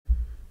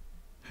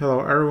Hello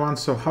everyone.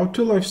 So how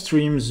to live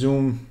stream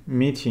Zoom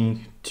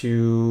meeting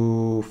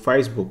to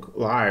Facebook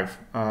Live?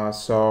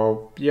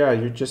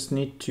 You just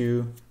need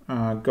to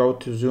go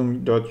to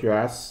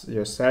zoom.us,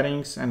 your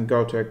settings, and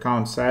go to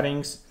account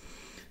settings,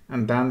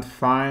 and then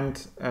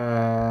find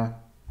a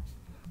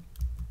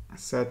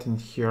setting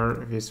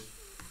here with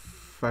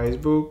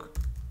Facebook.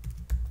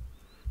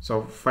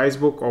 So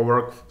Facebook or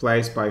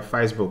Workplace by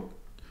Facebook,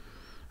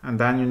 and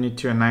then you need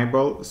to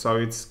enable. So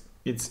it's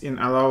in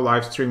allow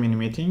live streaming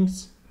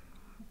meetings.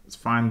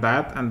 Find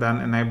that and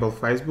then enable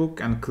Facebook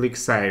and click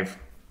save.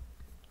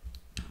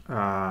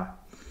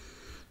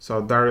 So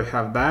there you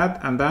have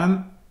that, and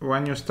then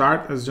when you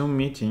start a Zoom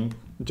meeting,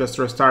 just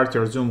restart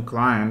your Zoom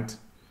client.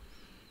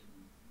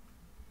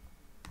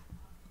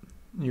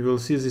 You will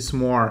see this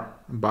more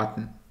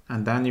button,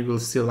 and then you will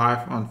see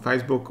live on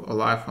Facebook or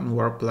live on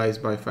Workplace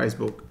by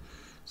Facebook.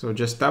 So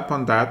just tap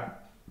on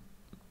that,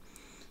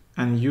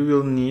 and you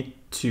will need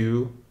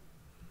to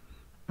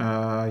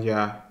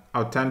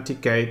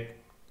authenticate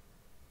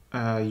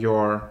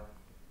your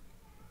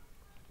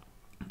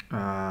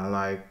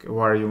like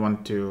where you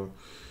want to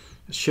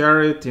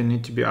share it. You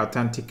need to be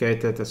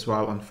authenticated as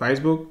well on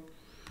Facebook,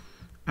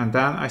 and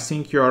then I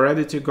think you are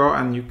ready to go,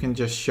 and you can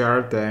just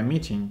share the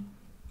meeting.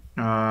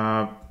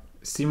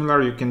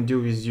 Similar you can do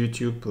with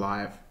YouTube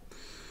Live.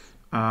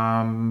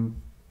 I'm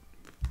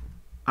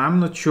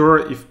not sure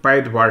if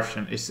paid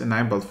version is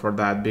enabled for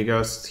that,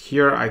 because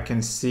here I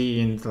can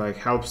see in like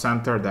help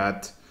center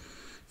that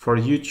for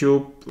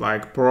YouTube,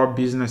 like Pro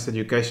Business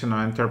Education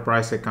or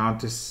Enterprise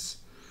account is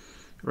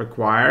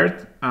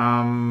required,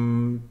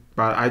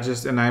 but I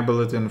just enable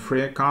it in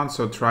free account.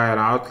 So try it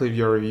out, leave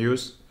your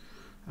reviews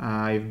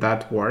if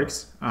that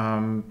works.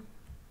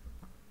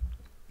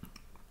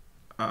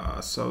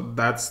 So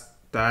that's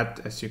that,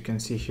 as you can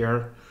see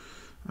here.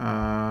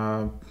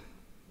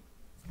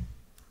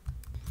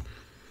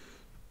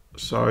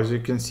 So as you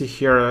can see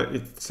here,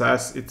 it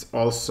says it's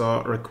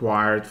also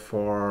required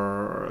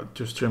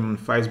to stream on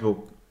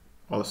Facebook,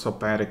 also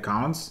paid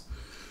accounts.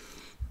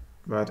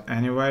 But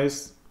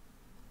anyways,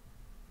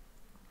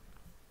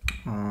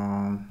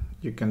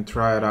 you can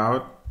try it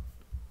out,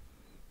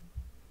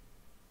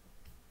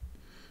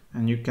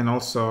 and you can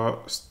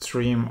also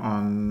stream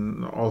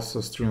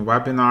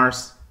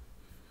webinars,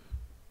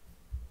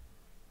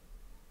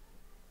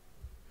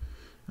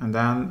 and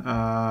then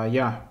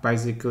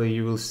basically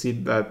you will see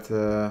that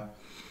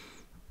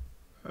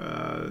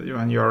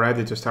when you're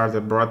ready to start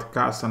the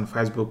broadcast on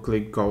Facebook,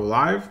 click go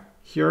live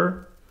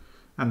here,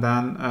 and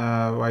then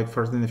wait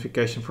for the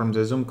notification from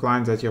the Zoom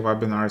client that your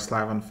webinar is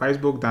live on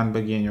Facebook, then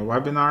begin your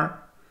webinar.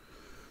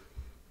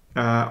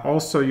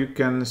 Also, you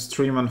can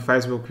stream on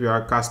Facebook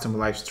via custom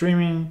live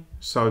streaming.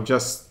 So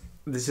this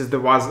is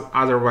the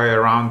other way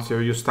around. So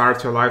you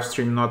start your live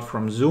stream not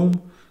from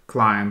Zoom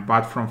client,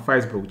 but from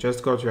Facebook.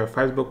 Just go to your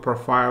Facebook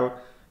profile,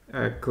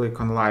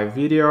 click on live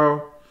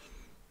video,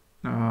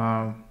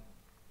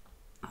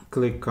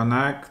 click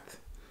connect,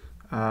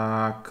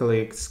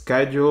 click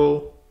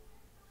schedule,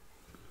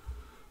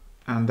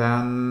 and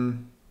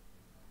then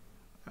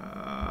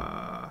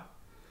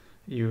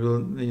you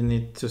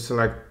need to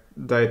select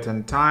date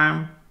and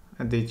time,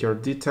 edit your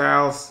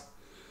details,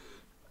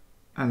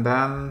 and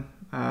then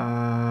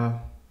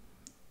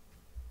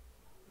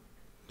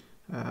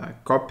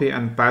copy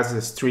and paste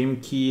the stream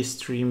key,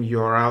 stream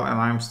URL,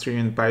 and I'm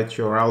streaming page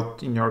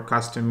URL in your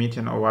custom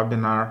meeting or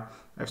webinar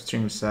live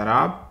stream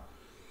setup.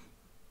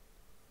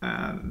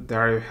 And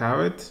there you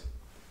have it.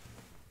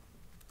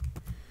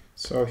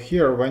 So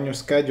here, when you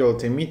schedule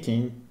the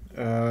meeting,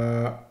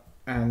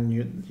 and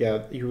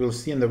you will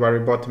see in the very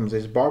bottom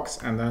this box,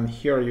 and then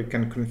here you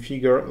can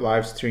configure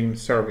live stream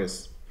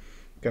service.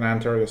 You can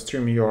enter your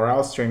stream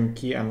URL, stream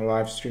key, and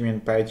live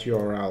streaming page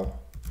URL.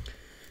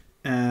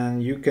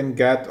 And you can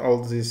get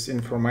all this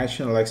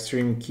information like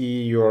stream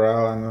key,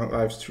 URL, and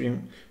live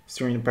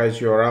streaming page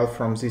URL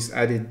from this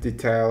edit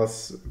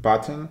details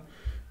button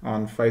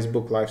on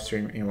Facebook live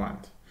stream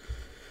event.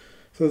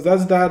 So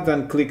that's that.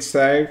 Then click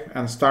save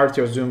and start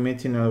your Zoom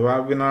meeting or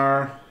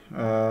webinar.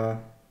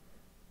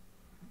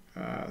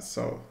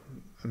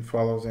 And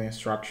follow the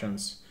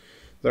instructions.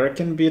 There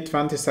can be a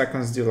 20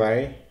 seconds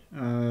delay.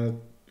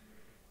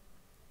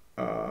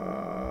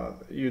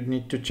 You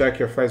need to check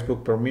your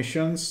Facebook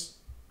permissions.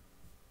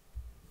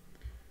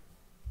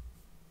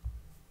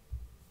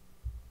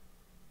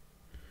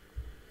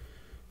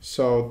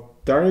 So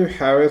there you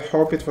have it.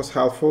 Hope it was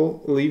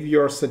helpful. Leave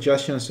your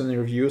suggestions and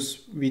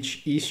reviews.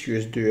 Which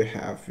issues do you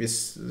have with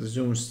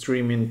Zoom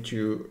streaming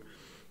to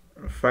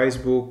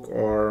Facebook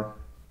or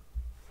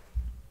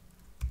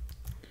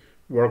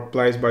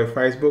Workplace by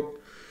Facebook?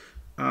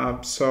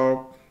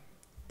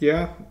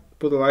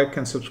 Put a like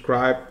and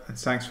subscribe, and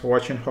thanks for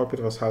watching. Hope it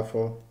was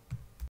helpful.